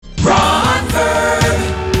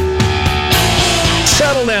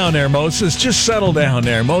there, Moses. Just settle down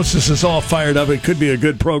there. Moses is all fired up. It could be a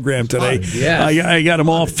good program today. Yeah, I got him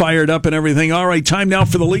all fired up and everything. All right, time now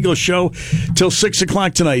for the legal show till 6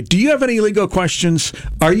 o'clock tonight. Do you have any legal questions?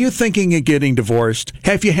 Are you thinking of getting divorced?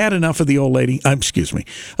 Have you had enough of the old lady? Excuse me.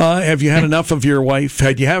 Have you had enough of your wife?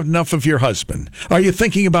 Had you had enough of your husband? Are you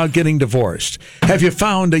thinking about getting divorced? Have you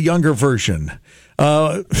found a younger version?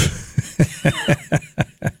 The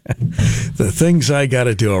things I got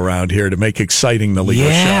to do around here to make exciting the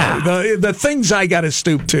legal show. The things I got to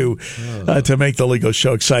stoop to make the legal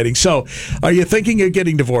show exciting. So, are you thinking of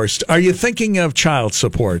getting divorced? Are you thinking of child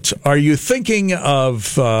support? Are you thinking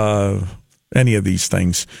of any of these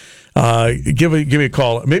things? Give me a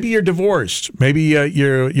call. Maybe you're divorced. Maybe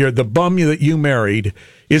you're the bum that you married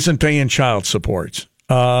isn't paying child support.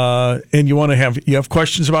 And you have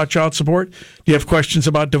questions about child support? Do you have questions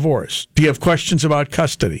about divorce? Do you have questions about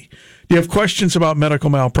custody? Do you have questions about medical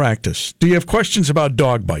malpractice? Do you have questions about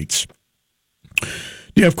dog bites? Do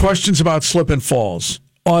you have questions about slip and falls,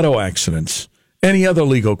 auto accidents, any other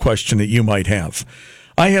legal question that you might have?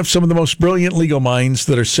 I have some of the most brilliant legal minds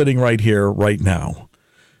that are sitting right here, right now.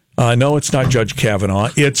 No, it's not Judge Kavanaugh.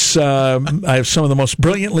 I have some of the most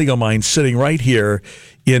brilliant legal minds sitting right here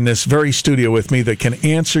in this very studio with me that can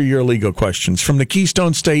answer your legal questions. From the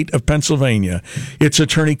Keystone State of Pennsylvania, it's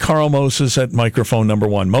attorney Carl Moses at microphone number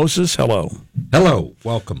 1. Moses, hello. Hello.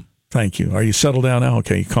 Welcome. Thank you. Are you settled down now?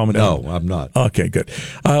 Okay, calm it down. No, I'm not. Okay, good.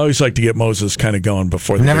 I always like to get Moses kind of going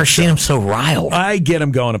before the Never seen him so riled. I get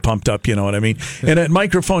him going and pumped up, you know what I mean? And at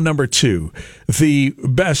microphone number 2, the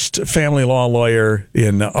best family law lawyer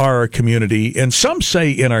in our community, and some say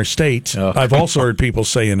in our state. I've also heard people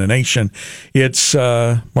say in the nation. It's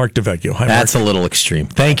Mark DeVecchio. Hi, That's Mark. a little extreme.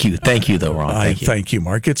 Thank you, though, Ron. Thank you,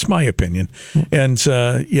 Mark. It's my opinion, and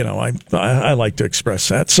I like to express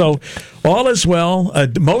that. So all is well.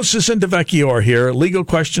 Moses and DeVecchio are here. Legal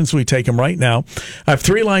questions, we take them right now. I have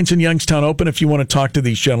 3 lines in Youngstown open if you want to talk to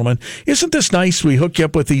these gentlemen. Isn't this nice? We hook you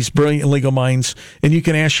up with these brilliant legal minds, and you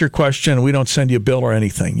can ask your question, and we don't send you a bill or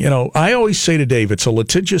anything. You know, I always say to Dave, it's a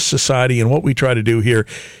litigious society, and what we try to do here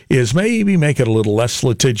is maybe make it a little less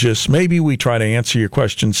litigious. Maybe we try to answer your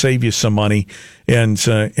question, save you some money, and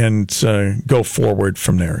go forward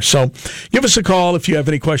from there. So give us a call if you have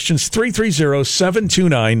any questions.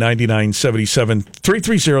 330-729-9977.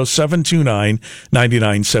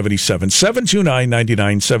 330-729-9977.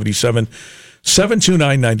 729-9977.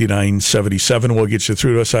 729-9977 will get you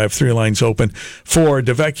through to us. I have 3 lines open for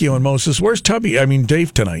DeVecchio and Moses. Where's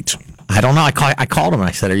Dave tonight? I don't know. I called him.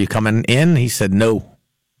 I said, "Are you coming in?" He said, "No."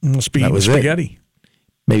 Must be eating spaghetti.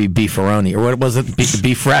 Maybe beefaroni, or what was it?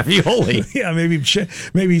 Beef ravioli. Yeah, maybe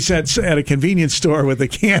he's at a convenience store with a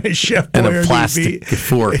can of Chef and Boyardee a plastic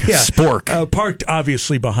fork, spork, parked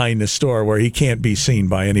obviously behind the store where he can't be seen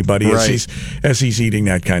by anybody as he's eating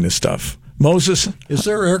that kind of stuff. Moses, is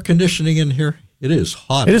there air conditioning in here? It is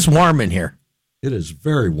hot. It is warm in here. It is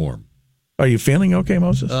very warm. Are you feeling okay,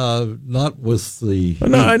 Moses? Not with the heat.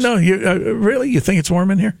 No. Really? You think it's warm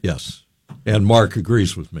in here? Yes, and Mark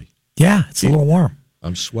agrees with me. Yeah, it's a little warm.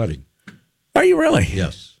 I'm sweating. Are you really?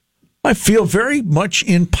 Yes. I feel very much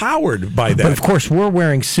empowered by that. But of course, we're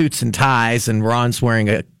wearing suits and ties, and Ron's wearing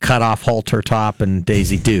a cut-off halter top and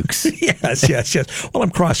Daisy Dukes. Yes. Well, I'm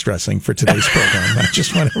cross-dressing for today's program. I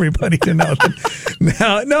just want everybody to know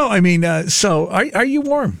that. So are you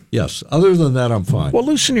warm? Yes. Other than that, I'm fine. Well,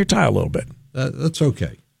 loosen your tie a little bit. That's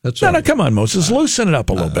okay. No, come on, Moses. Loosen it up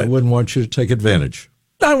a little bit. I wouldn't want you to take advantage.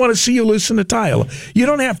 I want to see you loosen the tie. You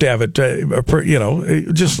don't have to have it,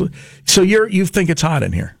 just so you think it's hot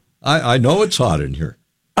in here. I know it's hot in here.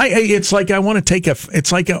 It's like I want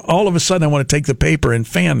to all of a sudden I want to take the paper and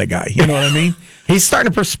fan the guy. You know what I mean? He's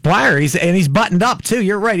starting to perspire. He's buttoned up too.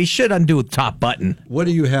 You're right. He should undo the top button. What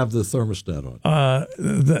do you have the thermostat on?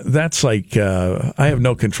 That's like I have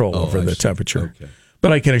no control over the temperature. Okay.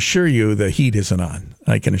 But I can assure you the heat isn't on.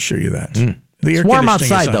 I can assure you that. It's warm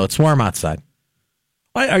outside though. It's warm outside.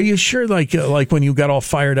 Are you sure, like when you got all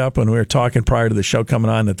fired up when we were talking prior to the show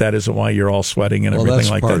coming on, that isn't why you're all sweating and everything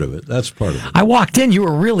like that? That's part of it. I walked in. You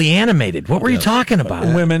were really animated. What were you talking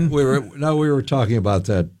about? Women. We were talking about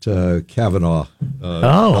that Kavanaugh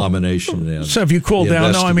nomination. And so have you cooled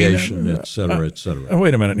down? No, et cetera, et cetera.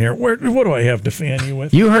 Wait a minute here. What do I have to fan you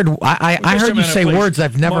with? You heard? I heard you say words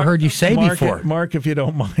I've never heard you say before. Mark, if you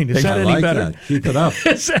don't mind, is that any better? That. Keep it up.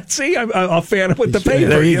 See, I'll fan it with the paper.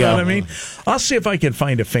 There you go. Know what I mean? I'll see if I can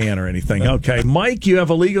find a fan or anything. Okay, Mike, you have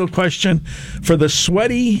a legal question for the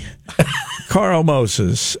sweaty Carl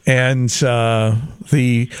Moses and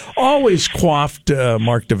the always coiffed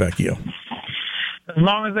Mark DeVecchio. As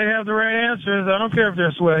long as they have the right answers, I don't care if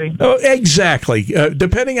they're sweaty. Oh, exactly.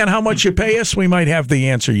 Depending on how much you pay us, we might have the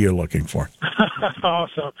answer you're looking for.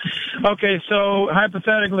 Awesome. Okay, so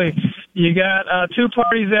hypothetically, you got two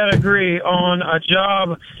parties that agree on a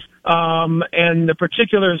job and the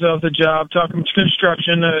particulars of the job, talking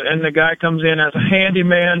construction, and the guy comes in as a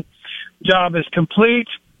handyman. Job is complete,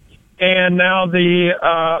 and now the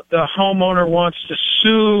homeowner wants to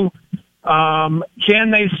sue.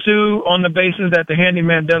 Can they sue on the basis that the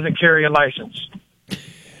handyman doesn't carry a license?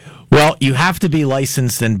 Well, you have to be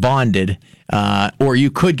licensed and bonded, or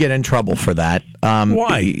you could get in trouble for that.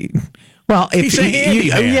 Why? Well, if he's a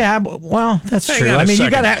handyman. yeah, well, that's Hang true. on a I mean, you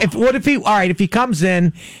second. gotta. If he comes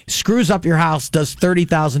in, screws up your house, does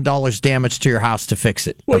 $30,000 damage to your house to fix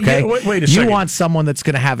it? Well, Okay, yeah, wait a you second. want someone that's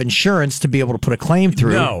going to have insurance to be able to put a claim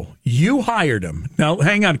through. No, you hired him. Now,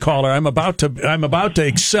 hang on, caller. I'm about to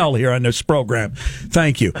excel here on this program.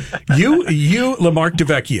 Thank you. You, Lamarck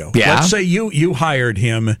DeVecchio. Yeah. Let's say you hired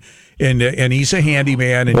him, and he's a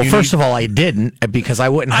handyman. And Well, first of all, I didn't because I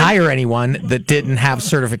wouldn't hire anyone that didn't have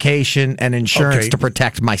certification and insurance Okay. to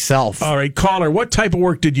protect myself. all right, caller. What type of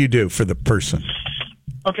work did you do for the person?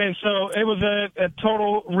 Okay, so it was a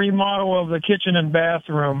total remodel of the kitchen and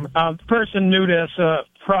bathroom. The person knew this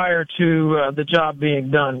prior to the job being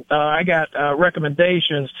done. I got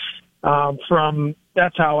recommendations from.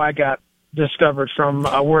 That's how I got discovered from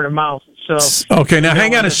word of mouth. So Okay, now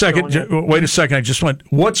hang on a just second. going in. Wait a second. I just went.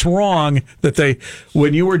 What's wrong that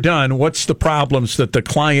when you were done? What's the problems that the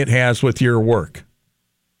client has with your work?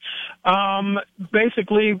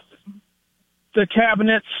 Basically, the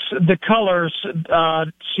cabinets, the colors,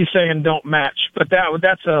 she's saying don't match. But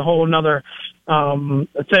that's a whole nother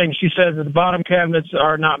thing. She says that the bottom cabinets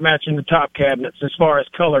are not matching the top cabinets as far as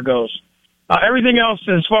color goes. Everything else,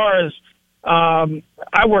 as far as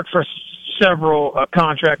I work for several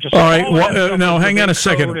contractors. All right, all that well, stuff now is hang on a within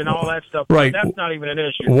second. code and all that stuff. Right. That's not even an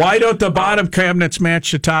issue. Why don't the bottom cabinets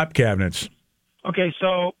match the top cabinets? Okay,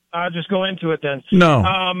 so I'll just go into it then.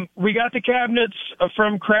 No. We got the cabinets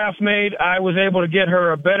from KraftMaid. I was able to get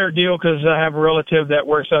her a better deal because I have a relative that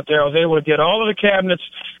works out there. I was able to get all of the cabinets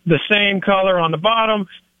the same color on the bottom.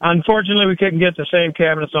 Unfortunately, we couldn't get the same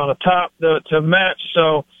cabinets on the top to match,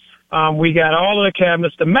 so we got all of the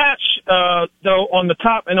cabinets to match, though on the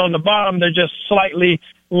top and on the bottom, they're just slightly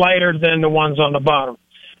lighter than the ones on the bottom,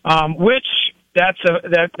 which that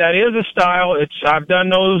is a style. I've done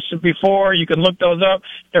those before. You can look those up.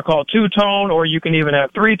 They're called two-tone, or you can even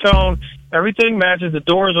have three-tone. Everything matches. The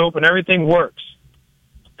doors open. Everything works.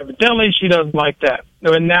 Evidently, she doesn't like that.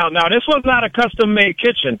 And now this was not a custom-made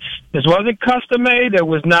kitchen. This wasn't custom-made. It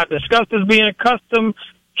was not discussed as being a custom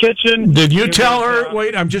kitchen. Did you tell her?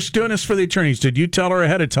 Wait, I'm just doing this for the attorneys. Did you tell her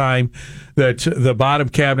ahead of time that the bottom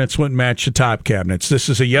cabinets wouldn't match the top cabinets? This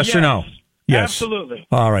is a yes or no? Yes, absolutely.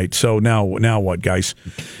 All right. So now what, guys?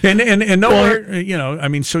 And nowhere, I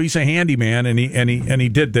mean, so he's a handyman, and he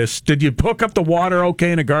did this. Did you hook up the water okay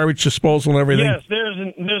and the garbage disposal and everything? Yes, there's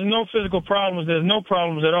no physical problems. There's no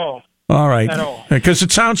problems at all. All right. At all. Because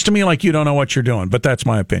it sounds to me like you don't know what you're doing, but that's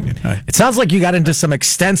my opinion. It sounds like you got into some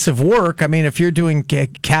extensive work. I mean, if you're doing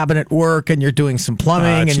cabinet work and you're doing some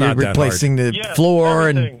plumbing it's and you're not that replacing the Yes, floor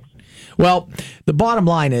everything. well, the bottom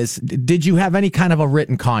line is, did you have any kind of a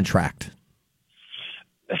written contract?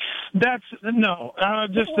 That's no.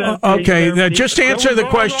 Just Okay, now just answer the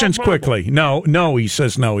questions quickly. No, he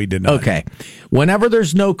says no, he did not. Okay. Whenever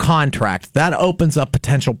there's no contract, that opens up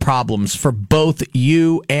potential problems for both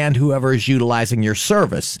you and whoever is utilizing your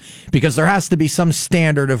service, because there has to be some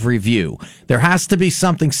standard of review. There has to be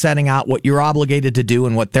something setting out what you're obligated to do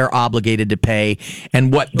and what they're obligated to pay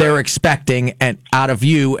and what they're expecting out of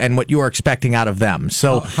you and what you're expecting out of them.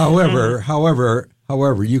 So,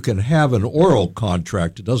 However, you can have an oral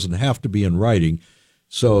contract. It doesn't have to be in writing.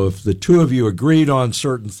 So if the two of you agreed on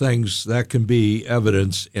certain things, that can be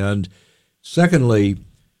evidence. And secondly,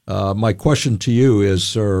 my question to you is,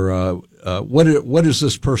 sir, what is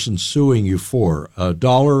this person suing you for? A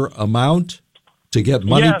dollar amount to get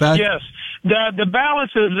money back? Yes. The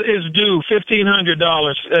balance is due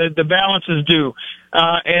 $1,500. The balance is due,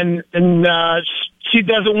 and she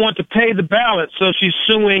doesn't want to pay the balance, so she's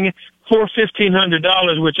suing for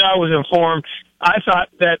 $1,500, which I was informed. I thought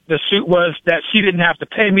that the suit was that she didn't have to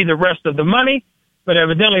pay me the rest of the money, But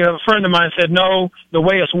evidently a friend of mine said, no, the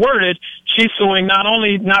way it's worded, she's suing not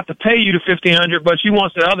only not to pay you the $1,500, but she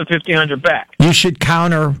wants the other $1,500 back. You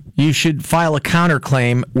should file a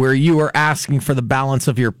counterclaim where you are asking for the balance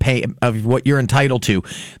of your pay, of what you're entitled to.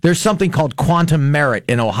 There's something called quantum merit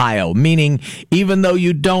in Ohio, meaning even though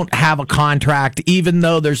you don't have a contract, even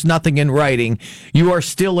though there's nothing in writing, you are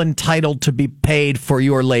still entitled to be paid for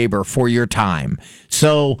your labor, for your time.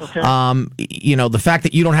 So, the fact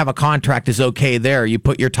that you don't have a contract is okay there. You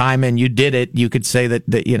put your time in, you did it. You could say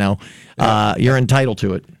that you're entitled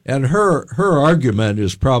to it. And her argument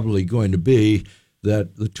is probably going to be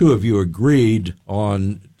that the two of you agreed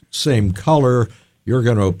on same color. You're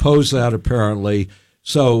going to oppose that, apparently.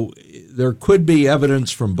 So there could be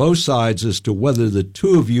evidence from both sides as to whether the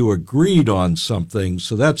two of you agreed on something.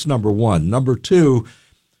 So that's number one. Number two,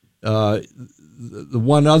 the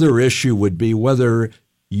one other issue would be whether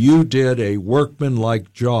you did a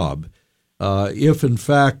workmanlike job. If, in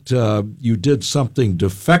fact, you did something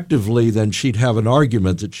defectively, then she'd have an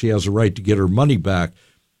argument that she has a right to get her money back.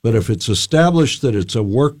 But if it's established that it's a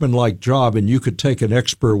workmanlike job and you could take an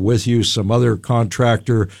expert with you, some other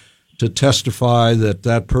contractor, to testify that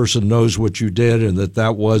that person knows what you did and that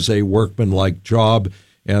that was a workmanlike job,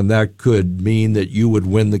 and that could mean that you would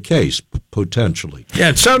win the case, potentially. Yeah,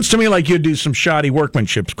 it sounds to me like you'd do some shoddy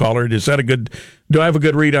workmanship, caller. Do I have a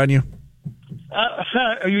good read on you?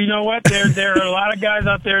 You know what? There are a lot of guys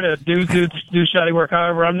out there that do shoddy work.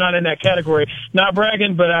 However, I'm not in that category. Not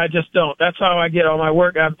bragging, but I just don't. That's how I get all my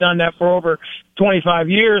work. I've done that for over 25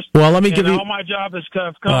 years. Well, let me give you all my job has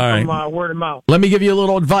come from word of mouth. Let me give you a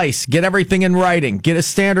little advice. Get everything in writing. Get a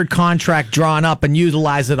standard contract drawn up and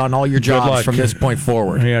utilize it on all your jobs from this point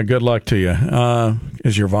forward. Yeah, good luck to you.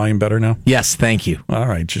 Is your volume better now? Yes, thank you. All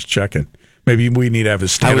right, just checking. Maybe we need to have a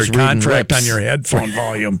standard contract on your headphone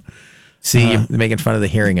volume. See, you're making fun of the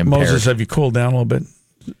hearing impaired. Moses, have you cooled down a little bit?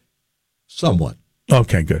 Somewhat.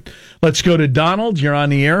 Okay, good. Let's go to Donald. You're on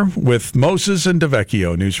the air with Moses and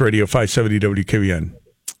DeVecchio, News Radio 570 WKBN.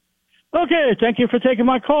 Okay, thank you for taking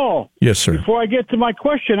my call. Yes, sir. Before I get to my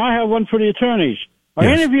question, I have one for the attorneys. Are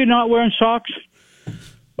any of you not wearing socks?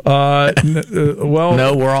 Well,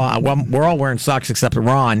 no, we're all wearing socks except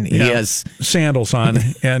Ron. He has sandals on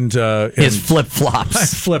and his flip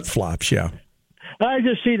flops. Flip flops, yeah. I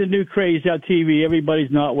just see the new craze on TV.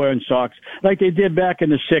 Everybody's not wearing socks like they did back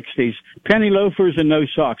in the 60s. Penny loafers and no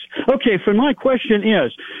socks. Okay, for my question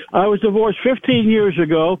is, I was divorced 15 years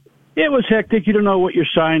ago. It was hectic. You don't know what you're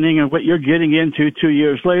signing and what you're getting into 2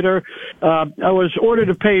 years later. I was ordered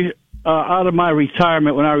to pay out of my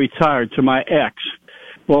retirement when I retired to my ex.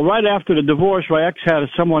 Well, right after the divorce, my ex had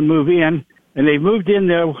someone move in, and they moved in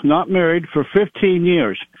there, not married, for 15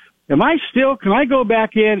 years. Can I go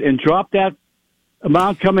back in and drop that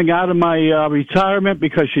amount coming out of my retirement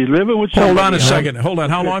because she's living with somebody? Hold on a second. Hold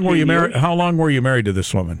on. How long were you married? How long were you married to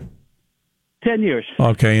this woman? 10 years.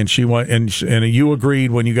 Okay, and she went, and you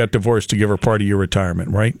agreed when you got divorced to give her part of your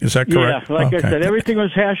retirement, right? Is that correct? Yeah, like I said, everything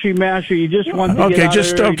was hashy-mashy. You just want to get out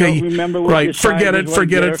of there. You don't remember what you signed.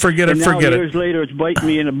 Forget it. Years later, it's biting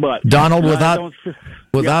me in the butt. Donald,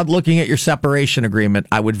 without looking at your separation agreement,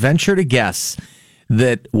 I would venture to guess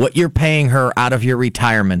that what you're paying her out of your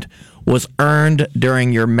retirement was earned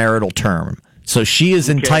during your marital term. So she is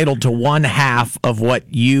entitled to one half of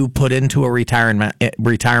what you put into a retirement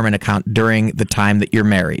account during the time that you're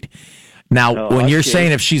married. Now, when you're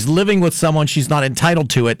saying if she's living with someone, she's not entitled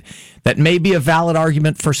to it, that may be a valid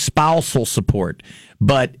argument for spousal support.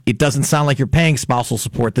 But it doesn't sound like you're paying spousal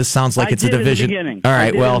support. This sounds like it's a division. All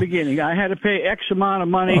right, in the beginning, I had to pay X amount of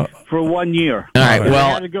money for 1 year. All right, well,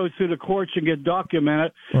 I had to go through the courts and get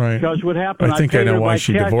documented. Right. Because what happened? I think I know why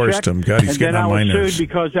she divorced him. God, he's getting on my nerves. And then I was sued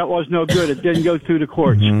because that was no good. It didn't go through the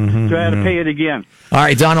courts, so I had to pay it again. All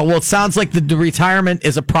right, Donald. Well, it sounds like the retirement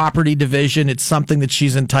is a property division. It's something that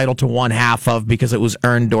she's entitled to one half of because it was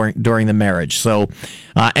earned during the marriage. So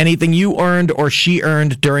anything you earned or she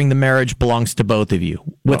earned during the marriage belongs to both of you,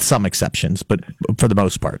 with some exceptions, but for the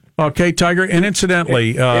most part. Okay, Tiger. And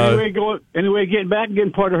incidentally, anyway, getting back and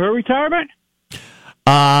getting part of her retirement.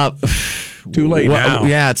 Too late now.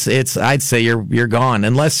 Yeah, it's. I'd say you're gone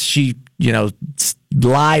unless she,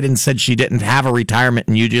 lied and said she didn't have a retirement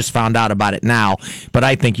and you just found out about it now. But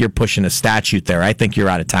I think you're pushing a statute there. I think you're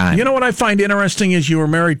out of time. You know what I find interesting is you were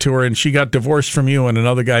married to her and she got divorced from you and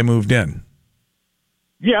another guy moved in.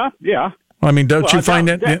 Yeah. I mean, don't you find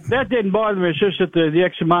that didn't bother me? It's just that the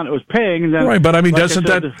X amount it was paying, and then, right? But I mean, doesn't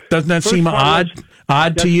that seem odd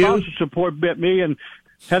to you? Spousal support bit me and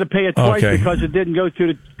had to pay it twice because it didn't go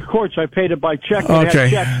through the courts. I paid it by check.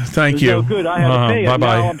 Thank you. No good. I had to pay it.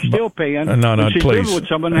 Bye-bye. Now I'm still paying. No, she's please. living with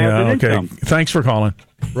someone and has an income. Thanks for calling,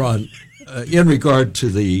 Ron. in regard to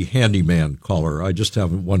the handyman caller, I just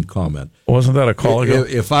have one comment. Wasn't that a call ago?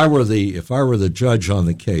 If I were the judge on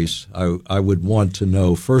the case, I would want to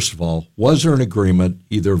know, first of all, was there an agreement,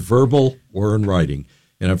 either verbal or in writing?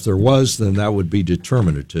 And if there was, then that would be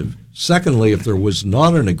determinative. Secondly, if there was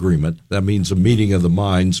not an agreement, that means a meeting of the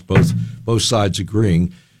minds, both sides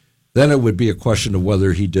agreeing, then it would be a question of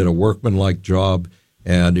whether he did a workmanlike job.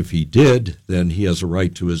 And if he did, then he has a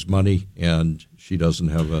right to his money, and she doesn't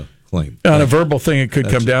have a claim. On a verbal thing, it could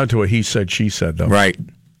come down to a he said, she said, though. Right.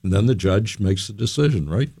 And then the judge makes the decision,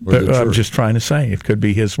 right? I'm just trying to say it could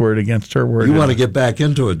be his word against her word. You want to get back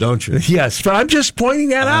into it, don't you? Yes, but I'm just pointing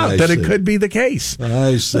that out, that it could be the case.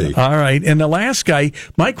 I see. All right. And the last guy,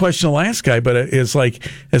 my question to the last guy, but is like,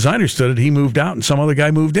 as I understood it, he moved out and some other guy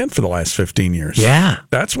moved in for the last 15 years. Yeah.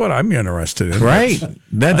 That's what I'm interested in. Right.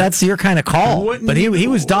 That's your kind of call. But he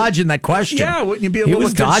was dodging that question. Yeah, wouldn't you be a little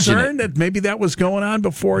concerned that maybe that was going on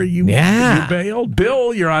before you bailed?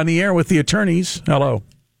 Bill, you're on the air with the attorneys. Hello.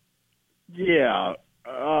 Yeah.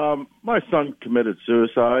 My son committed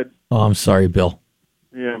suicide. Oh, I'm sorry, Bill.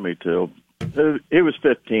 Yeah, me too. He was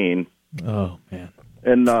 15. Oh, man.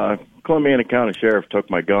 And Columbiana County Sheriff took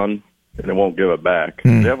my gun, and they won't give it back.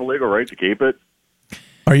 They have a legal right to keep it.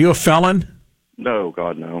 Are you a felon? No,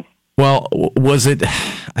 God, no. Well, was it...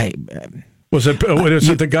 Was it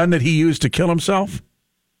the gun that he used to kill himself?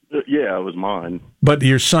 Yeah, it was mine. But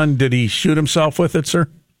your son, did he shoot himself with it, sir?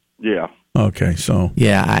 Yeah. Okay, so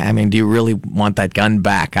yeah, I mean, do you really want that gun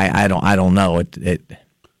back? I don't know.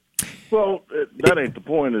 Well, that ain't the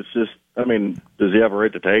point. It's just, I mean, does he have a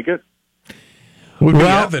right to take it? Would be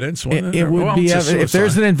evidence. It would be evidence. If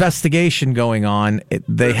there's an investigation going on,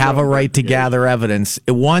 they have a right to gather evidence.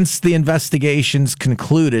 Once the investigation's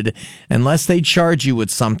concluded, unless they charge you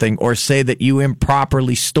with something or say that you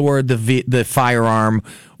improperly stored the firearm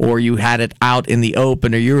or you had it out in the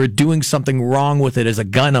open or you were doing something wrong with it as a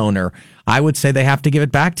gun owner, I would say they have to give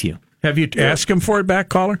it back to you. Have you asked him for it back,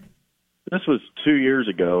 caller? This was 2 years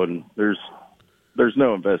ago, and there's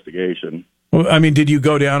no investigation. Well, I mean, did you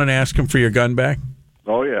go down and ask him for your gun back?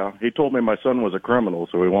 Oh, yeah. He told me my son was a criminal,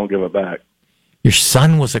 so he won't give it back. Your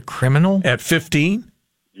son was a criminal? At 15?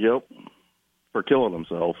 Yep. For killing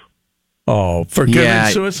himself. Oh, for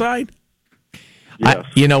committing suicide? Yes.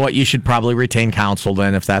 You know what? You should probably retain counsel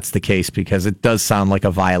then if that's the case, because it does sound like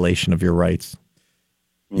a violation of your rights.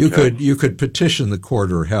 You could petition the court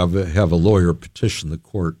or have a lawyer petition the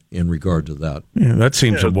court in regard to that. Yeah, that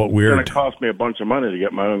seems weird. It's going to cost me a bunch of money to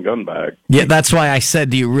get my own gun back. Yeah, that's why I said,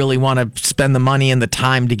 do you really want to spend the money and the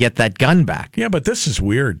time to get that gun back? Yeah, but this is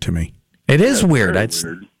weird to me. It is weird.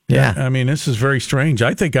 Weird. Yeah. I mean, this is very strange.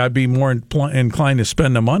 I think I'd be more inclined to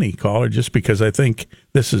spend the money, caller, just because I think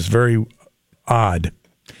this is very odd.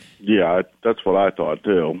 Yeah, that's what I thought,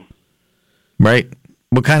 too. Right.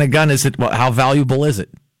 What kind of gun is it? How valuable is it?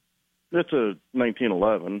 It's a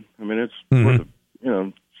 1911. I mean, it's worth,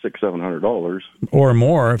 $600-700 or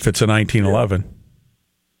more if it's a 1911.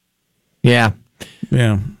 Yeah.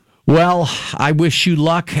 Yeah. Well, I wish you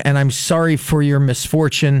luck, and I'm sorry for your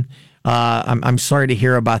misfortune. I'm sorry to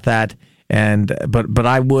hear about that. But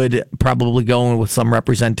I would probably go in with some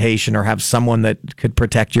representation or have someone that could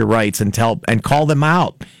protect your rights and call them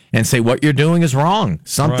out and say what you're doing is wrong.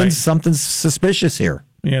 Something's suspicious here.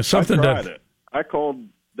 Yeah, something. I tried it. I called.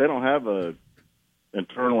 They don't have a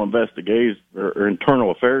internal investigation or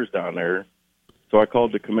internal affairs down there, so I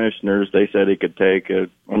called the commissioners. They said he could take it.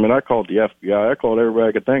 I mean, I called the FBI. I called everybody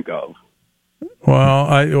I could think of. Well,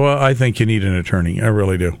 I think you need an attorney. I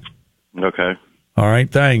really do. Okay. All right.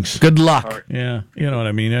 Thanks. Good luck. Right. Yeah, you know what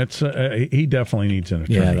I mean. It's he definitely needs an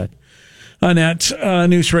attorney. Yeah. Annette,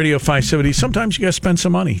 News Radio 570. Sometimes you got to spend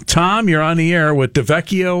some money. Tom, you're on the air with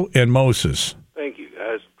DeVecchio and Moses. Thank you,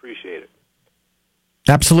 guys. Appreciate it.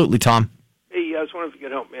 Absolutely, Tom. Hey, I was wondering if you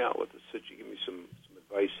could help me out with this. Could you give me some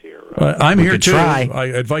advice here? I'm here too. Try.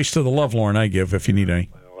 Advice to the lovelorn I give if you need any.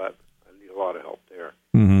 Well, I need a lot of help there.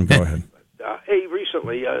 Mm-hmm, go ahead. Hey,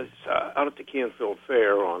 recently, I was out at the Canfield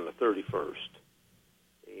Fair on the 31st,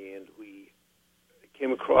 and we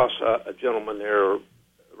came across a gentleman there, a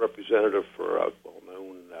representative for a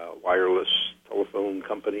well-known wireless telephone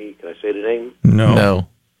company. Can I say the name? No.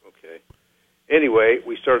 Okay. Anyway,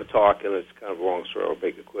 we started talking. It's kind of a long story. I'll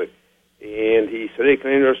make it quick. And he said, hey,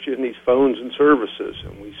 can I interest you in these phones and services?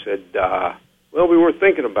 And we said, well, we were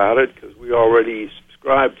thinking about it because we already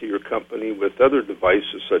subscribe to your company with other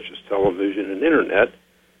devices such as television and internet.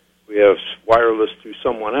 We have wireless through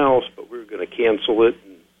someone else, but we're going to cancel it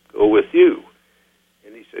and go with you.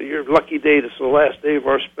 And he said, your lucky day, this is the last day of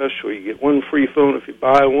our special. You get one free phone if you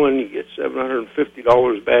buy one. You get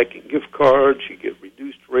 $750 back in gift cards. You get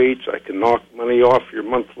reduced rates. I can knock money off your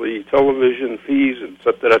monthly television fees and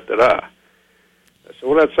da-da-da-da-da. I said,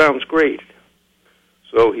 well, that sounds great.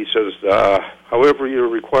 So he says, however, you're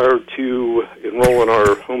required to enroll in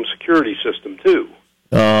our home security system, too.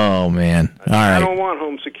 Oh, man. All right. I don't want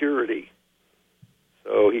home security.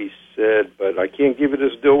 So he said, but I can't give you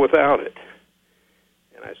this deal without it.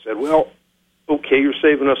 And I said, well, okay, you're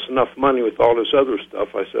saving us enough money with all this other stuff.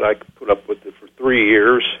 I said, I could put up with it for 3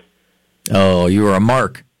 years. Oh, you were a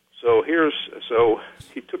mark. So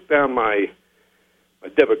he took down my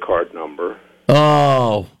debit card number.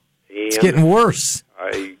 Oh, it's and getting worse.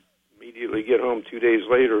 I immediately get home 2 days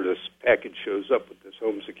later. This package shows up with this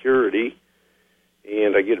home security,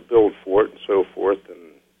 and I get a bill for it and so forth, and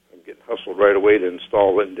I'm getting hustled right away to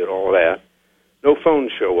install it and did all that. No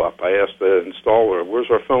phones show up. I asked the installer, where's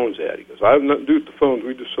our phones at? He goes, I have nothing to do with the phones.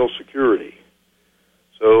 We just sell security.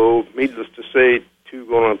 So, needless to say,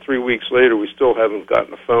 going on 3 weeks later, we still haven't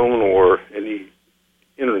gotten a phone or any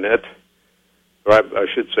internet, or I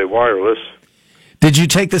should say wireless. Did you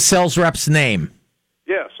take the sales rep's name?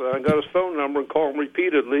 Yes, I got his phone number and call him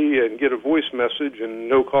repeatedly and get a voice message and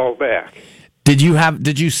no call back. Did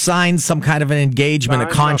you sign some kind of an engagement, a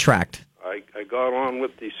contract? I got on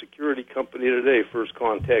with the security company today, first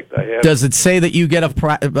contact I had. Does it say that you get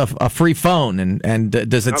a free phone, and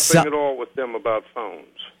does it Nothing at all with them about phones.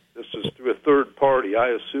 This is through a third party. I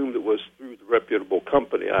assumed it was through the reputable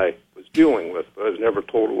company I was dealing with, but I was never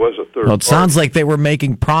told it was a third party. Well, it sounds like they were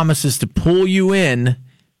making promises to pull you in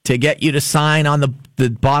to get you to sign on the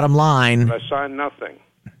bottom line. But I signed nothing.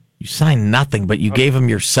 You signed nothing, but you gave them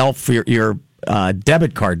yourself your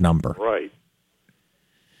debit card number. Right.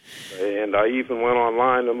 And I even went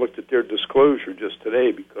online and looked at their disclosure just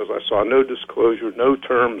today because I saw no disclosure, no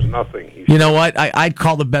terms, nothing. You know what? I'd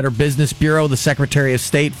call the Better Business Bureau, the Secretary of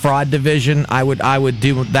State Fraud Division. I would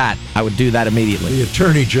do that. I would do that immediately. The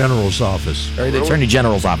Attorney General's office. Or the Attorney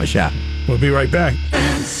General's office, yeah. We'll be right back.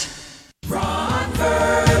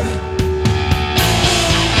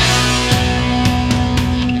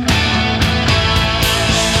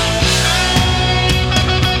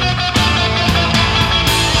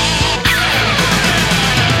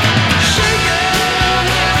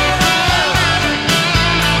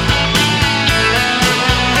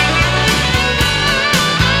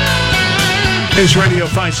 It's Radio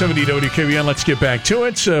 570 WKBN. Let's get back to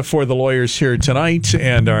it for the lawyers here tonight.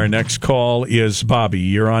 And our next call is Bobby.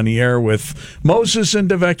 You're on the air with Moses and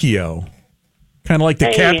DeVecchio. Kind of like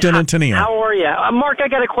the captain and Tennille. How are you? Mark, I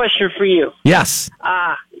got a question for you. Yes.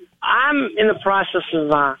 I'm in the process of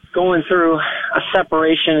going through a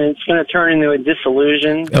separation, and it's going to turn into a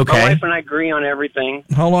dissolution. Okay. My wife and I agree on everything.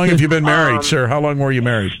 How long have you been married, sir? How long were you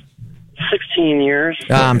married? 16 years.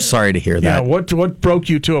 I'm sorry to hear that. Yeah, what broke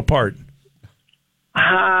you two apart?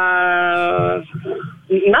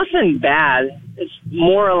 Nothing bad. It's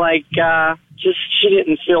more like just she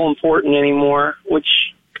didn't feel important anymore, which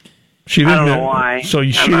She didn't, I don't know why. So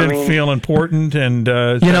she didn't feel important, and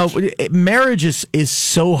marriage is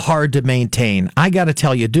so hard to maintain. I got to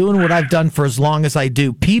tell you, doing what I've done for as long as I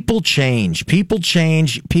do, people change,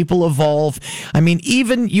 people evolve. I mean,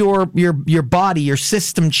 even your body, your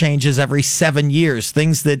system changes every 7 years.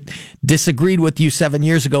 Things that disagreed with you 7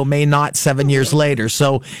 years ago may not 7 years later.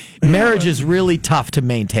 So marriage is really tough to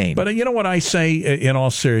maintain. But you know what I say in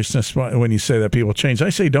all seriousness when you say that people change? I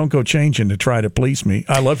say don't go changing to try to please me.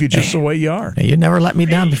 I love you just the way you are. You never let me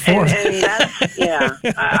down before. And that's, yeah,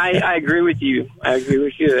 I agree with you. I agree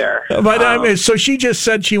with you there. But so she just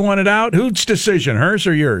said she wanted out. Whose decision, hers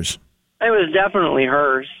or yours? It was definitely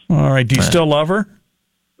hers. All right. Do you still love her?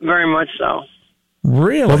 Very much so.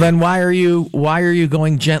 Really? Well, then why are you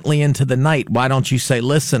going gently into the night? Why don't you say,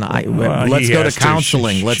 "Listen, let's go to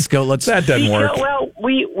counseling. Let's go. That doesn't work." Well,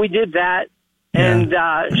 we did that, and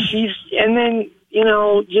and then. You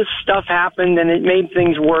know, just stuff happened and it made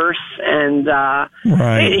things worse. And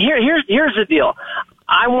here's the deal.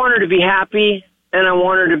 I want her to be happy and I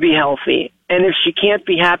want her to be healthy. And if she can't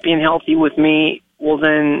be happy and healthy with me, well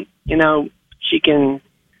then, she can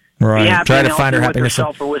be happy Try and to find her with happiness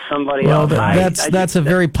herself or with somebody well, else. That's a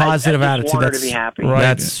very positive I attitude. Want her to be happy. Right.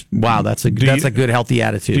 That's a good healthy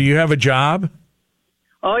attitude. Do you have a job?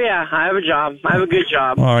 Oh yeah, I have a job. I have a good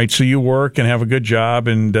job. All right, so you work and have a good job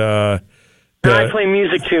and I play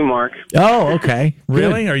music too, Mark. Oh, okay.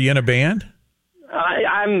 Really? Are you in a band?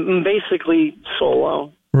 I'm basically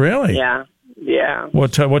solo. Really? Yeah.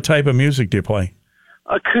 What type of music do you play?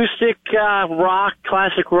 Acoustic rock,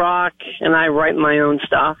 classic rock, and I write my own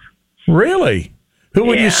stuff. Really? Who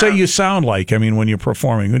would you say you sound like? I mean, when you're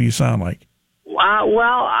performing, who do you sound like? Well,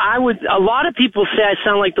 a lot of people say I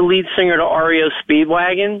sound like the lead singer to REO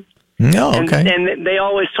Speedwagon. No, okay. And they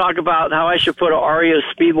always talk about how I should put an REO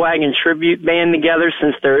Speedwagon tribute band together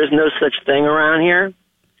since there is no such thing around here.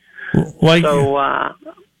 Like, so,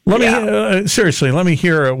 seriously, let me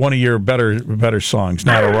hear one of your better songs,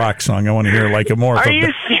 not a rock song. I want to hear like a more. Are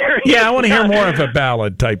you serious? Yeah, I want to hear more of a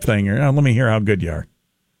ballad type thing. Let me hear how good you are.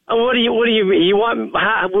 What do you what do you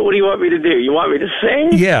want me to do? You want me to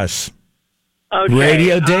sing? Yes. Okay.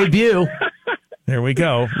 Radio debut. Here we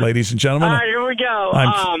go, ladies and gentlemen. All right, here we go.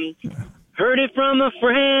 Heard it from a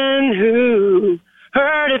friend who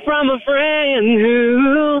heard it from a friend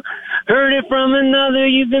who heard it from another.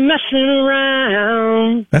 You've been messing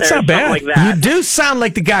around. That's not bad. Like that. You do sound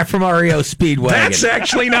like the guy from REO Speedwagon. That's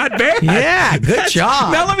actually not bad. Yeah, good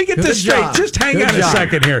job. Now let me get this straight. Just hang on a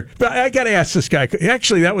second here. But I got to ask this guy.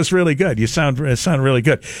 Actually, that was really good. You sound really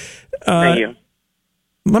good. Thank you.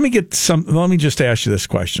 Let me just ask you this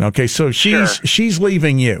question. Okay, so she's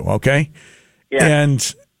leaving you. Okay. Yeah.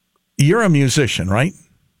 And you're a musician, right?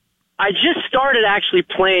 I just started actually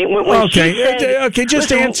playing. When okay, she said, okay.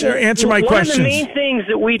 Just answer my questions. One of the main things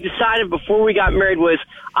that we decided before we got married was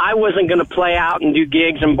I wasn't going to play out and do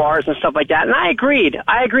gigs and bars and stuff like that, and I agreed.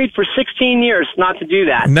 I agreed for 16 years not to do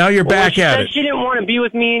that. Now you're back at it. She didn't want to be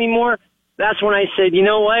with me anymore. That's when I said, you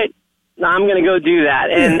know what? I'm going to go do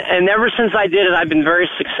that, and ever since I did it, I've been very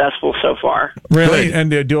successful so far. Really? Good.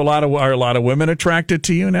 And are a lot of women attracted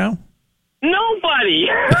to you now? Nobody.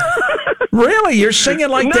 Really? You're singing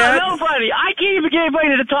like that? No, nobody. I can't even get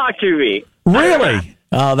anybody to talk to me. Really?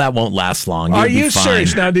 Oh, that won't last long. Are you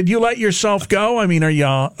serious now? Did you let yourself go? I mean, are you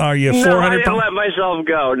 400 No, I didn't pounds? let myself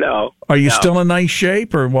go, no. Are you still in nice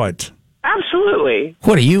shape or what? Absolutely.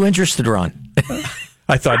 What are you interested, Ron?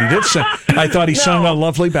 I thought he did sing. I thought he sung a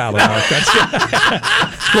lovely ballad, Mark.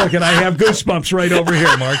 Look, and I have goosebumps right over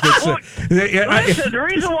here, Mark. Listen, the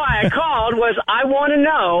reason why I called was I want to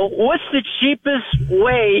know what's the cheapest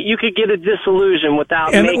way you could get a disillusion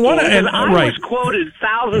without making. I was quoted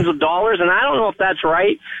thousands of dollars, and I don't know if that's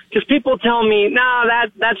right because people tell me, no,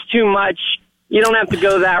 that's too much. You don't have to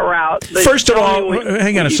go that route. First of all,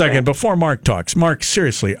 hang on a second. Before Mark talks, Mark,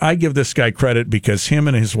 seriously, I give this guy credit because him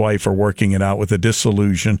and his wife are working it out with a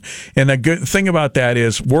dissolution. And the good thing about that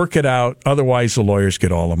is work it out. Otherwise, the lawyers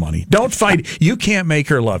get all the money. Don't fight. You can't make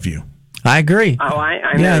her love you. I agree. Oh, I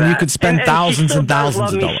know yeah, and that. you could spend thousands and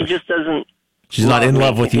thousands of dollars. She just doesn't. She's not in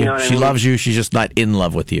love with you. She loves you. She's just not in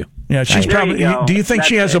love with you. Yeah, she's probably. Do you think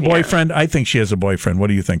she has a boyfriend? I think she has a boyfriend. What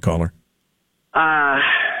do you think, caller?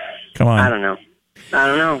 Come on. I don't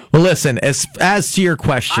know. Well, listen, as to your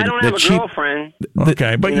question, I don't have a girlfriend.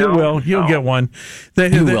 Okay, but you will. You'll get one.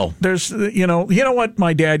 You will. There's, you know what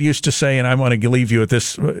my dad used to say, and I want to leave you with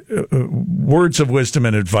this words of wisdom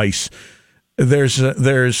and advice. There's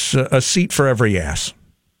a seat for every ass.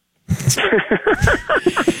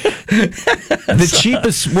 The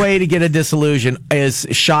cheapest way to get a dissolution is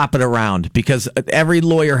shop it around because every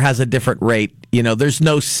lawyer has a different rate. You know, there's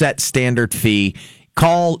no set standard fee.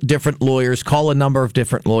 Call different lawyers. Call a number of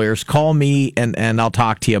different lawyers. Call me, and I'll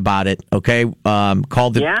talk to you about it. Okay,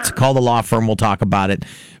 call the law firm. We'll talk about it.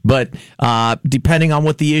 But depending on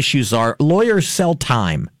what the issues are, lawyers sell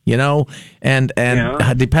time. You know, and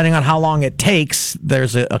depending on how long it takes,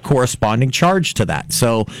 there's a corresponding charge to that.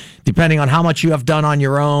 So depending on how much you have done on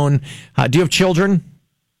your own, do you have children?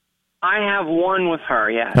 I have one with her.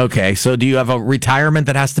 Yeah. Okay, so do you have a retirement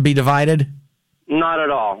that has to be divided? Not at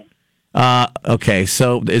all. Okay,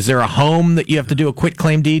 so is there a home that you have to do a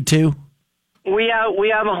quitclaim deed to? We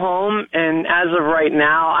have a home, and as of right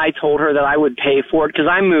now, I told her that I would pay for it because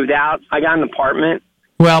I moved out. I got an apartment.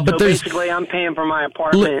 Well, but so basically, I'm paying for my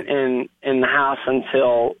apartment in the house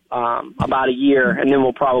until about a year, and then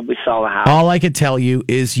we'll probably sell the house. All I can tell you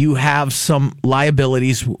is you have some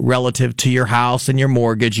liabilities relative to your house and your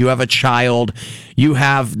mortgage. You have a child.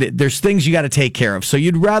 There's things you got to take care of. So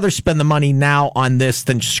you'd rather spend the money now on this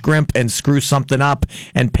than scrimp and screw something up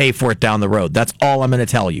and pay for it down the road. That's all I'm going to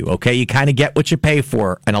tell you. Okay, you kind of get what you pay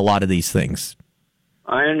for in a lot of these things.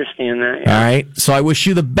 I understand that. Yeah. All right. So I wish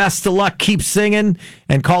you the best of luck. Keep singing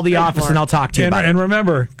and call the office, and I'll talk to you about it. And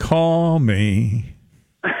remember, call me.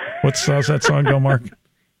 How's that song go, Mark?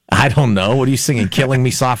 I don't know. What are you singing? Killing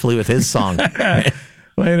Me Softly with his song.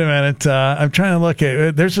 Wait a minute. I'm trying to look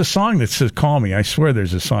at. There's a song that says "Call Me." I swear,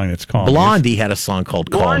 there's a song that's "Call Me." Blondie had a song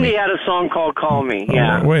called "Call Me." Blondie had a song called "Call Me."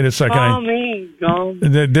 Yeah. Wait a second. Call me. Call me.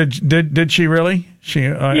 Did she really?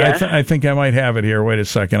 Yes. I think I might have it here. Wait a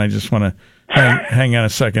second. I just want to hang on a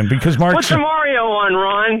second because Mark. What's the Mario one,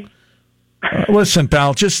 Ron? Listen,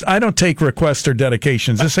 pal. I don't take requests or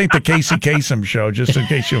dedications. This ain't the Casey Kasem show. Just in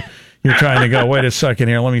case you're trying to go. Wait a second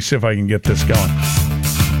here. Let me see if I can get this going.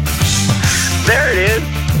 There it is.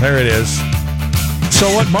 There it is. So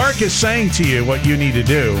what Mark is saying to you, what you need to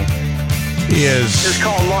do is... Just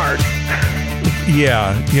call Mark.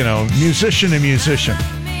 Yeah, musician to musician.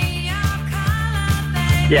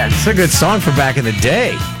 Yes. It's a good song from back in the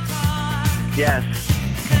day. Yes.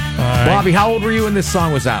 Bobby, how old were you when this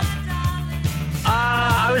song was out?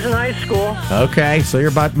 I was in high school. Okay, so you're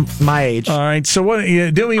about my age. All right, so what you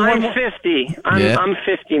doing? I'm 50. I'm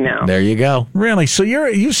 50 now. There you go. Really? So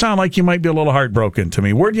you sound like you might be a little heartbroken to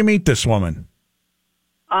me. Where'd you meet this woman?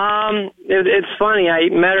 It's funny. I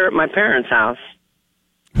met her at my parents' house.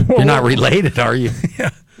 You're not related, are you?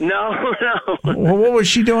 Yeah. No. Well, what was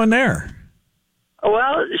she doing there?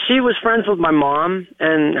 Well, she was friends with my mom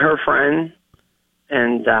and her friend.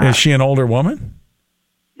 And is she an older woman?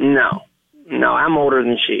 No, I'm older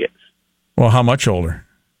than she is. Well, how much older?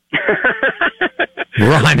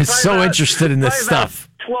 Ron is so interested in this stuff.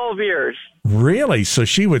 12 years. Really? So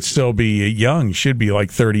she would still be young. She'd be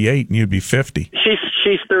like 38 and you'd be 50.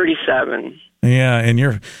 She's 37. Yeah,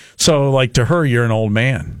 and so like to her, you're an old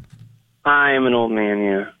man. I am an old man,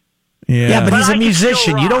 yeah. Yeah, but he's a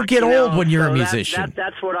musician. Rock, you don't get old when you're a musician.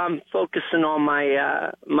 That's what I'm focusing on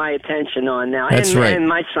my attention on now. That's right. And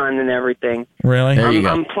my son and everything. Really? There you go.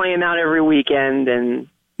 I'm playing out every weekend, and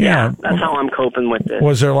that's how I'm coping with this.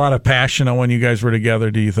 Was there a lot of passion when you guys were together,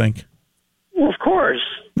 do you think? Well, of course.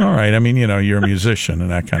 All right. I mean, you're a musician and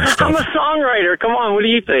that kind of stuff. I'm a songwriter. Come on, what do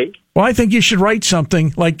you think? Well, I think you should write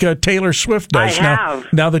something like Taylor Swift does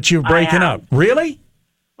now that you're breaking up. Really?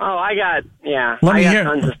 Oh, I got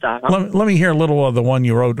tons of stuff. Let me hear a little of the one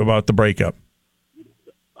you wrote about the breakup.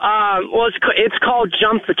 Well, it's called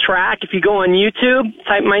Jump the Track. If you go on YouTube,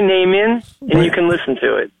 type my name in, and you can listen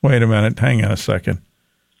to it. Wait a minute. Hang on a second.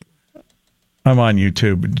 I'm on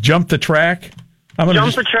YouTube. Jump the Track?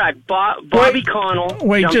 Jump the Track. Bobby Connell.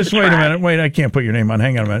 Wait, just wait a minute. Wait, I can't put your name on.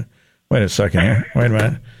 Hang on a minute. Wait a second here. Wait a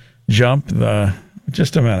minute. Just a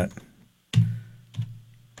minute.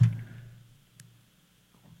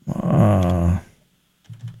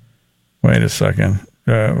 Wait a second.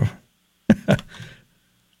 No,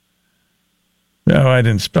 I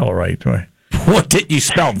didn't spell it right. What did you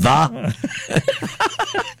spell? The?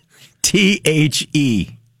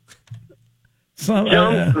 THE. Jump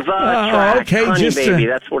the Track. Okay, Honey Baby.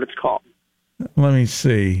 That's what it's called. Let me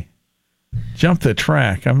see. Jump the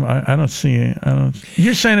Track. I don't see.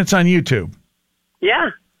 You're saying it's on YouTube?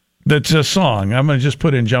 Yeah. That's a song. I'm going to just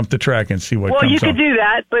put in Jump the Track and see what comes up. Well, you could do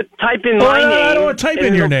that, but type in my name. I don't want to type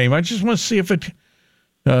in your name. I just want to see if it...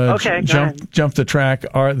 okay, Jump the Track,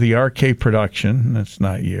 the RK production. That's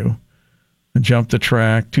not you. Jump the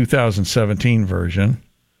Track, 2017 version.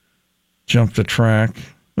 Jump the Track.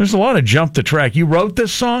 There's a lot of Jump the Track. You wrote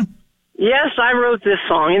this song? Yes, I wrote this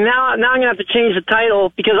song, and now I'm going to have to change the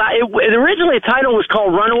title because originally the title was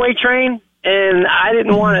called Runaway Train. And I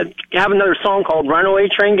didn't want to have another song called Runaway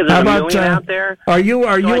Train because there's a million out there. Are you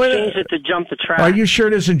I changed it to Jump the Track. Are you sure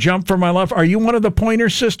it isn't Jump for My Love? Are you one of the Pointer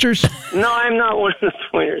Sisters? No, I'm not one of the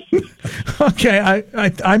Pointers. Okay,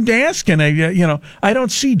 I'm asking. I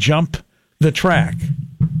don't see Jump the Track.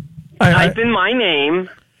 Type in my name,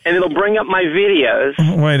 and it'll bring up my videos.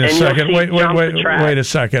 Wait a second. Wait a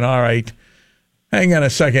second. All right. Hang on a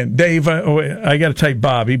second. Dave, I got to type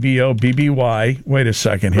Bobby, B-O-B-B-Y. Wait a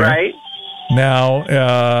second here. Right. Now,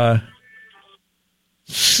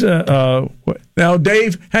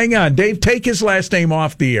 Dave, hang on. Dave, take his last name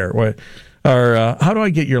off the air. How do I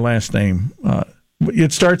get your last name?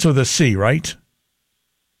 It starts with a C, right?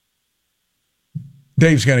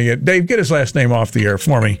 Dave, get his last name off the air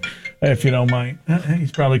for me, if you don't mind.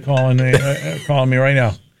 He's probably calling me right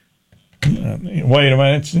now. Wait a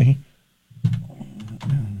minute.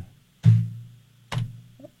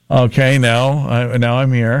 Okay, now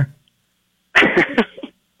I'm here.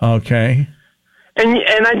 Okay.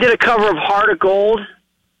 And I did a cover of Heart of Gold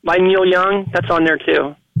by Neil Young. That's on there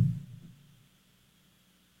too.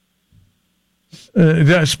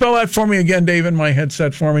 Spell that for me again, Dave, in my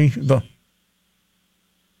headset for me. All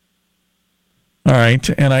right,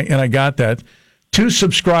 and I got that. 2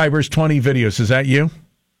 subscribers, 20 videos. Is that you?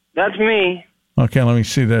 That's me. Okay, let me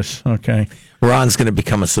see this. Okay. Ron's going to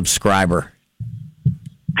become a subscriber.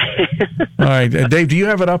 All right, Dave, do you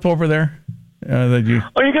have it up over there? You're going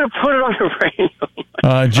to put it on the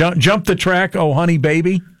radio. Jump the Track, Oh Honey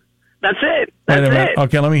Baby. That's it. Wait a minute.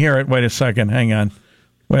 Okay, let me hear it. Wait a second. Hang on.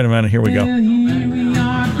 Wait a minute. Here we go. Well, here we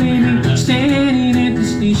are, baby, standing at the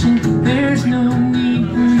station. There's no need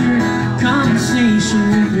for your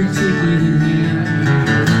conversation with your ticket in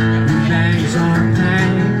hand. Your bags are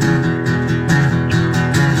packed.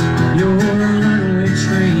 You're a runaway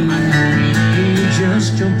train. You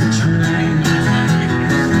just jump the train.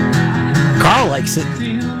 Carl likes it.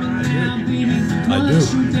 I do.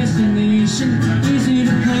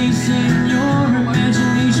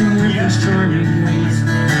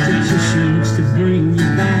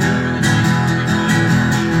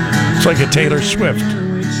 It's like a Taylor Swift.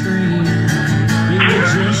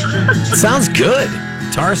 Sounds good.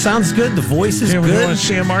 Guitar sounds good. The voice is You good. want to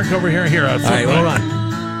see him, Mark, over here? Here, All right, hold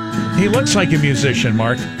on. He looks like a musician,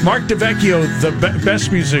 Mark. Mark DeVecchio, the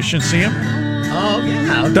best musician. See him? Oh,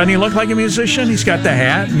 yeah. Doesn't he look like a musician? He's got the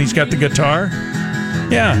hat and he's got the guitar.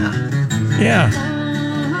 Yeah.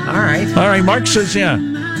 All right. All right, Mark says, yeah.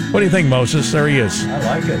 What do you think, Moses? There he is. I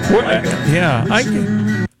like it.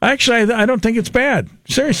 Yeah. Actually, I don't think it's bad.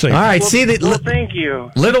 Seriously. All right. Well, thank you.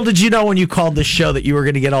 Little did you know when you called this show that you were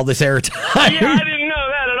going to get all this airtime. Yeah, I didn't know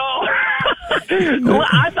that at all. Well,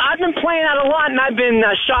 I've been playing that a lot, and I've been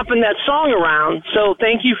shopping that song around. So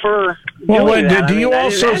thank you for doing that. Do you I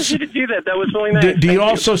also asked you to do that? That was really nice. do you Thank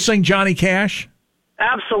also sing Johnny Cash?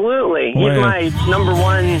 Absolutely. Wait. He's my number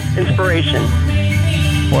one inspiration.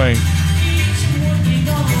 Wait.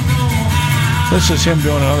 This is him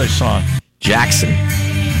doing another song. Jackson.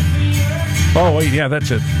 Oh, wait, yeah,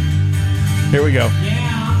 that's it. Here we go.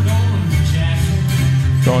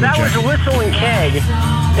 Going That to was a Whistling Keg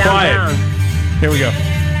downtown. Here we go.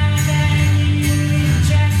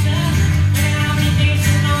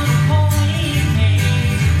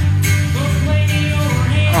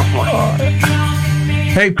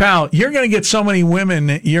 Hey, pal, you're going to get so many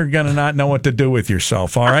women, you're going to not know what to do with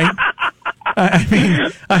yourself, all right? I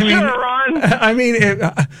mean, Sure, Ron.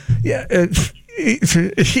 yeah.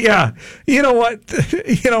 You know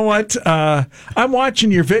what? I'm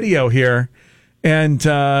watching your video here, and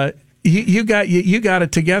you got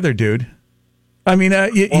it together, dude. I mean,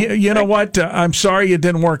 you know what? I'm sorry it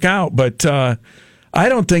didn't work out, but I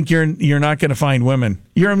don't think you're not going to find women.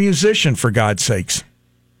 You're a musician, for God's sakes.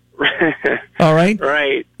 All right.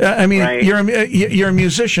 Right. I mean, right. you're a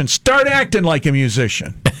musician. Start acting like a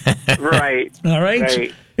musician. Right. All right.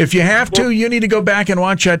 Right. If you have to, you need to go back and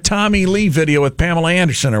watch that Tommy Lee video with Pamela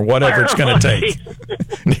Anderson or whatever it's going to take.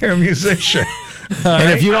 You're a musician. And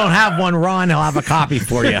if you don't have one, Ron, he'll have a copy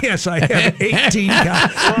for you. Yes, I have 18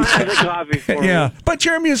 copies. Ron has a copy for Yeah, me. but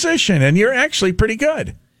you're a musician, and you're actually pretty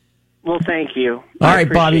good. Well, thank you. All I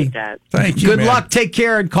right, Bobby. appreciate that. Thank you, Good man. luck. Take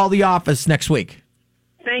care and call the office next week.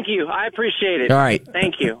 Thank you. I appreciate it. All right.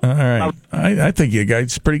 Thank you. All right. I think you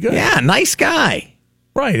guys pretty good. Yeah, nice guy.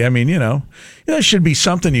 Right. I mean, there should be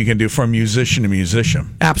something you can do from musician to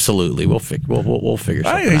musician. Absolutely. We'll figure something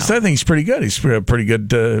I out. think he's pretty good. He's a pretty good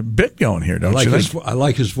bit going here, don't you think? I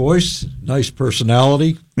like his voice. Nice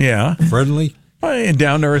personality. Yeah. Friendly. And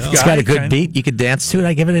down to earth guy. It's got a good kinda. beat. You could dance to it.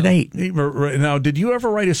 I give it an 8. Now, did you ever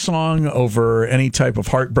write a song over any type of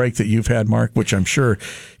heartbreak that you've had, Mark? Which I'm sure,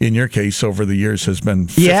 in your case, over the years has been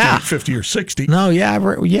 50 or 60. No,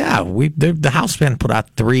 the house band put out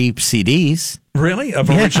 3 CDs. Really? Of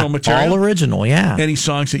original material? All original, yeah. Any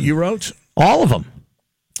songs that you wrote? All of them.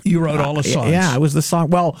 You wrote all the songs? Yeah, I was the song.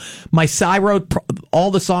 Well, I wrote all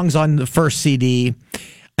the songs on the first CD.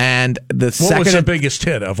 And what was the biggest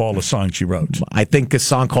hit of all the songs you wrote? I think a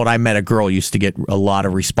song called "I Met a Girl" used to get a lot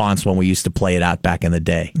of response when we used to play it out back in the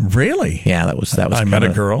day. Really? Yeah, that was. I Met a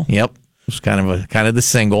Girl. Yep, it was kind of the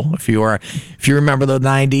single. If you remember the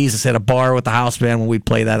 '90s, at a bar with the house band when we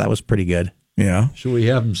played that was pretty good. Yeah. Should we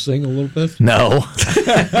have him sing a little bit? No.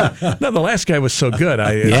 No, the last guy was so good.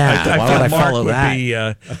 I why would I Mark follow would that?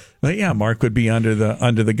 be. Mark would be under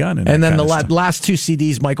the gun. And then the last 2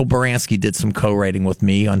 CDs, Michael Baranski did some co-writing with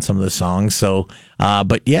me on some of the songs. So,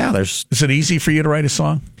 but yeah, is it easy for you to write a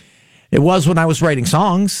song? It was when I was writing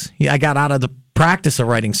songs. I got out of the practice of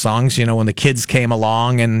writing songs, when the kids came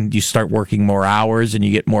along and you start working more hours and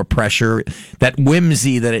you get more pressure, that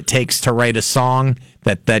whimsy that it takes to write a song,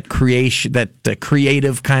 that creation, that the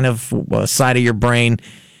creative kind of side of your brain,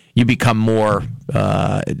 you become more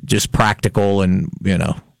just practical and,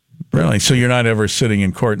 Really? So you're not ever sitting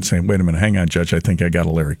in court and saying, wait a minute, hang on, Judge, I think I got a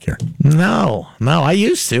lyric here. No, I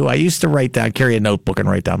used to. I used to write down, carry a notebook and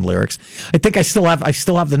write down lyrics. I think I still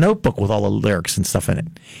have the notebook with all the lyrics and stuff in it.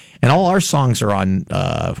 And all our songs are on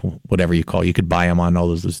whatever you call. You could buy them on all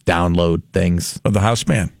those download things. Of the house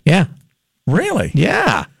band? Yeah. Really?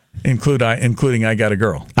 Yeah. Including I Got a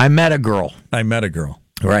Girl. I Met a Girl. I Met a Girl.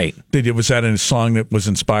 Right. Was that a song that was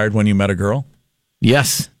inspired when you met a girl?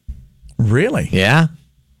 Yes. Really? Yeah.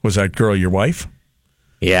 Was that girl your wife?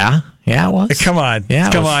 Yeah. Yeah, it was. Come on.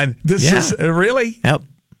 Yeah, Come on. This is really? Yep.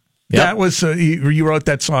 That was you wrote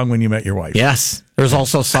that song when you met your wife. Yes. There's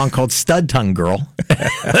also a song called Stud Tongue Girl.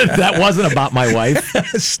 That wasn't about my wife.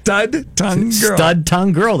 Stud Tongue Girl. Stud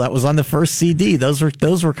Tongue Girl. That was on the first CD. Those were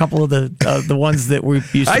a couple of the ones that we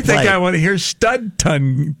used to play. I think I want to hear Stud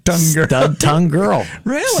Tongue Girl. Stud Tongue Girl.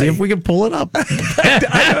 Really? See if we can pull it up.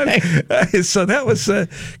 So that was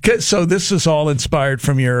so this is all inspired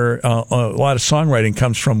from your a lot of songwriting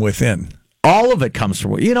comes from within. All of it comes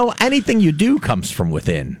from, anything you do comes from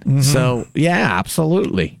within. Mm-hmm. So, yeah,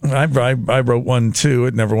 absolutely. I wrote one, too.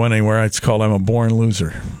 It never went anywhere. It's called I'm a Born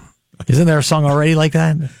Loser. Isn't there a song already like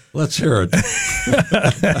that? Let's hear it.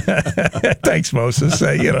 Thanks, Moses.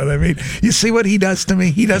 You know what I mean? You see what he does to me?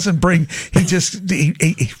 He doesn't bring, he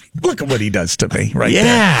look at what he does to me right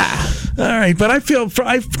there. All right, but I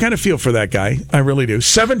kind of feel for that guy. I really do.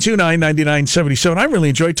 729-9977. I really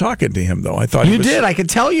enjoyed talking to him, though. I thought you did. I could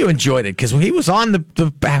tell you enjoyed it because he was on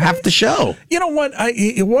the half the show. You know what?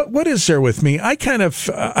 What is there with me?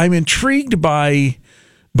 I'm intrigued by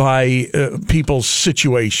people's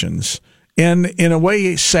situations and in a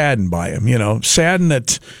way saddened by them, saddened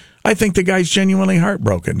that I think the guy's genuinely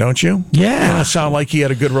heartbroken, don't you? Yeah. Sound like he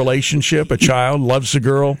had a good relationship, a child, loves the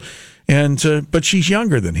girl, but she's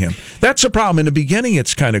younger than him. That's the problem. In the beginning,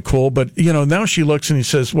 it's kind of cool, but, now she looks and he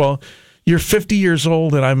says, well, you're 50 years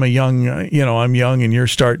old and I'm I'm young and you're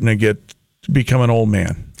starting to become an old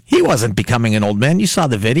man. He wasn't becoming an old man. You saw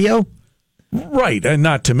the video. Right, and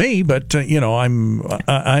not to me, but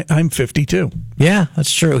I'm 52. Yeah,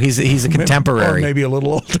 that's true. He's a contemporary, or maybe a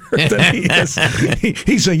little older than he is.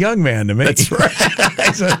 He's a young man to me. That's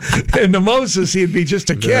right. And to Moses, he'd be just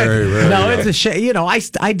a kid. No, it's a shame.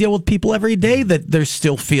 I deal with people every day that there's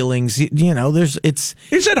still feelings. Is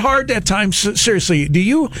it hard at times? Seriously, do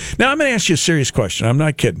you? Now I'm going to ask you a serious question. I'm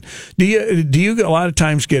not kidding. Do you a lot of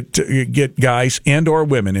times get guys and or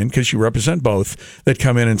women in, because you represent both, that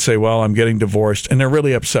come in and say, well, I'm getting divorced, and they're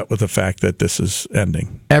really upset with the fact that this is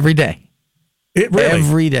ending? Every day. Really?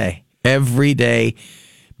 Every day,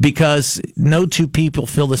 because no two people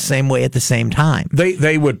feel the same way at the same time.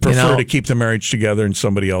 They would prefer to keep the marriage together, and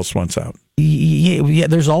somebody else wants out. Yeah,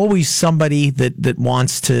 there's always somebody that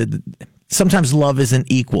wants to. Sometimes love isn't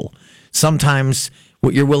equal. Sometimes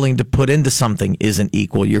what you're willing to put into something isn't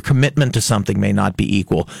equal. Your commitment to something may not be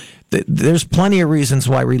equal. There's plenty of reasons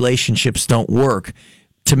why relationships don't work.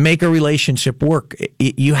 To make a relationship work,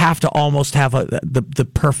 you have to almost have the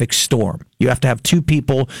perfect storm. You have to have two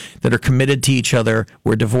people that are committed to each other,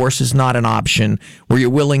 where divorce is not an option, where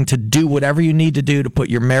you're willing to do whatever you need to do to put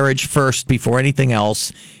your marriage first before anything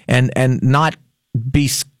else, and not be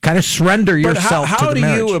kind of surrender yourself to the marriage.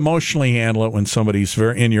 How do you emotionally handle it when somebody's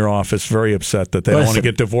in your office very upset that they don't want to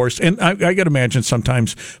get divorced? And I got to imagine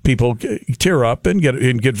sometimes people tear up and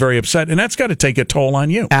get very upset, and that's got to take a toll on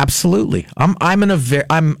you. Absolutely. I'm a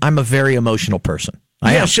very emotional person.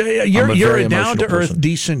 You're a down to earth,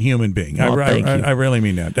 decent human being. Well, I really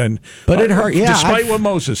mean that. But it hurt. Yeah, despite what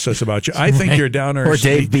Moses says about you, I think you're down to earth. Or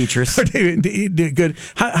Dave Beatrice. Good.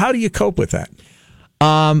 How do you cope with that?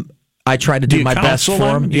 I try to do my best for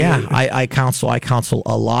them. Yeah, I counsel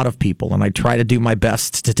a lot of people, and I try to do my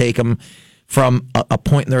best to take them from a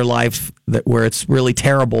point in their life where it's really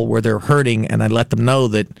terrible, where they're hurting, and I let them know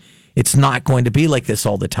that it's not going to be like this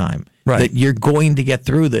all the time. Right. That you're going to get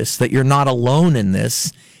through this, that you're not alone in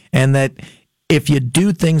this, and that if you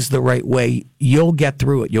do things the right way, you'll get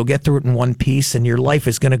through it. You'll get through it in one piece, and your life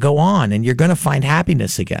is going to go on, and you're going to find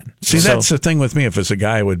happiness again. See, that's the thing with me. If as a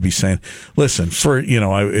guy, I would be saying, listen,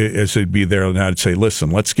 as it'd be there, and I'd say,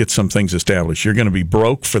 listen, let's get some things established. You're going to be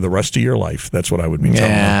broke for the rest of your life. That's what I would be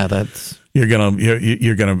telling them. Yeah,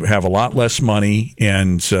 you're gonna have a lot less money,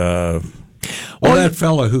 and that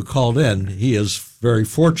fellow who called in, he is very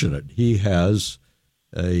fortunate. He has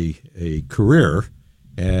a career,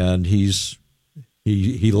 and he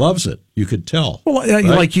loves it. You could tell. Well, right?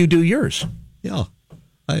 Like you do yours. Yeah.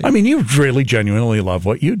 I mean, you really genuinely love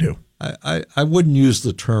what you do. I wouldn't use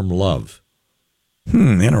the term love.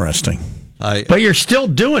 Interesting. But you're still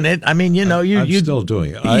doing it. I mean, I'm still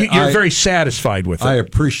doing it. You're very satisfied with it. I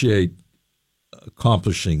appreciate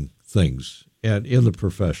accomplishing things and in the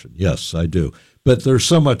profession. Yes, I do. But there's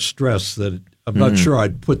so much stress that I'm not sure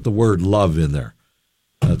I'd put the word love in there.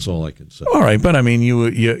 That's all I can say. All right, but I mean,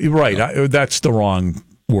 you're right. That's the wrong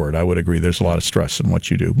word. I would agree. There's a lot of stress in what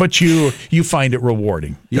you do, but you find it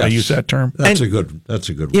rewarding. Yes. I use that term. That's a good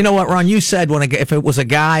one. You know what, Ron? You said if it was a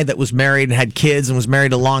guy that was married and had kids and was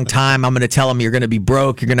married a long time, I'm going to tell him you're going to be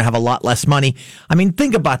broke. You're going to have a lot less money. I mean,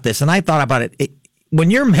 think about this. And I thought about it. When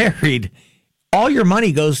you're married, all your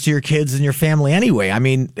money goes to your kids and your family anyway. I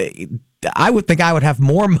mean, I would think I would have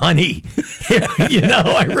more money.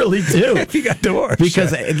 I really do. If you got divorced.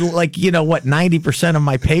 Because, 90% of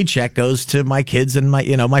my paycheck goes to my kids and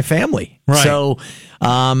my family. Right. So,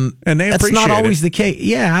 and they that's appreciate not always it. the case.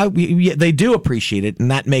 Yeah, they do appreciate it,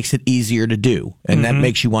 and that makes it easier to do, and that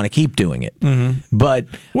makes you want to keep doing it. Mm-hmm. But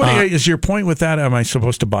is your point with that? Am I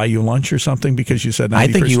supposed to buy you lunch or something because you said 90%? I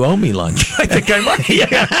think you owe me lunch. I think I might.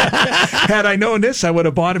 Had I known this, I would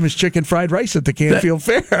have bought him his chicken fried rice at the Canfield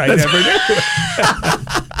Fair. I never knew.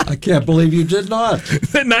 I can't believe you did not.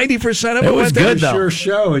 90% of it was went good, there. though. Your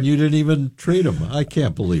show, and you didn't even treat him. I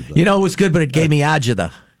can't believe that. You know, it was good, but it gave me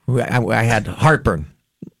agita. I had heartburn.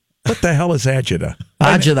 What the hell is agita?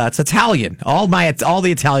 Agita, it's Italian. All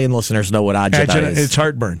the Italian listeners know what agita is. It's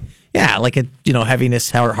heartburn. Yeah, like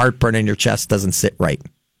heaviness, heartburn in your chest doesn't sit right.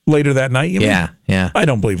 Later that night, you mean? Yeah. I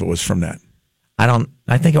don't believe it was from that.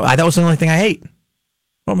 I think that was the only thing I ate.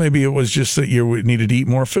 Well, maybe it was just that you needed to eat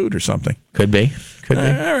more food or something. Could be. All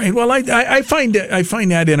right. Well, I find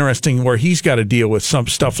that interesting where he's got to deal with some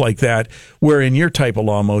stuff like that, where in your type of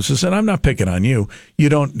law, Moses, and I'm not picking on you, you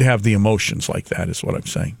don't have the emotions like that, is what I'm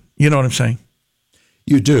saying. You know what I'm saying?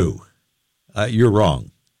 You do. You're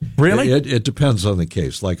wrong. Really? It depends on the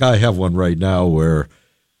case. Like I have one right now where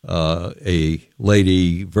a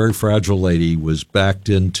lady, very fragile lady, was backed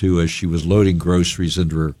into as she was loading groceries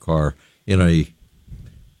into her car in a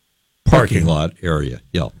parking lot area.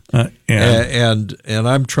 Yeah. And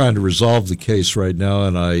I'm trying to resolve the case right now,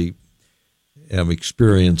 and I am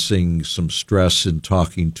experiencing some stress in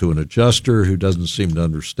talking to an adjuster who doesn't seem to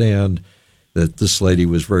understand that this lady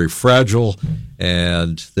was very fragile,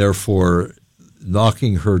 and therefore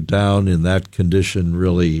knocking her down in that condition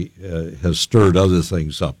really has stirred other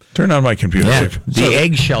things up. Turn on my computer. Yeah, the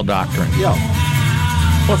eggshell doctrine. Yeah.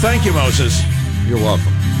 Well, thank you, Moses. You're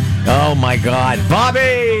welcome. Oh, my God.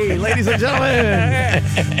 Bobby, ladies and gentlemen.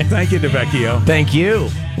 Thank you, DeVecchio. Thank you.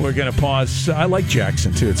 We're going to pause. I like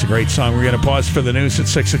Jackson, too. It's a great song. We're going to pause for the news at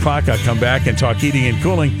 6 o'clock. I'll come back and talk heating and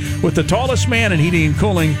cooling with the tallest man in heating and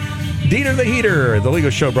cooling, Dieter the Heater. The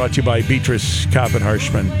Legal Show brought to you by Beatrice Kopp and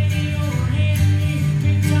Harshman.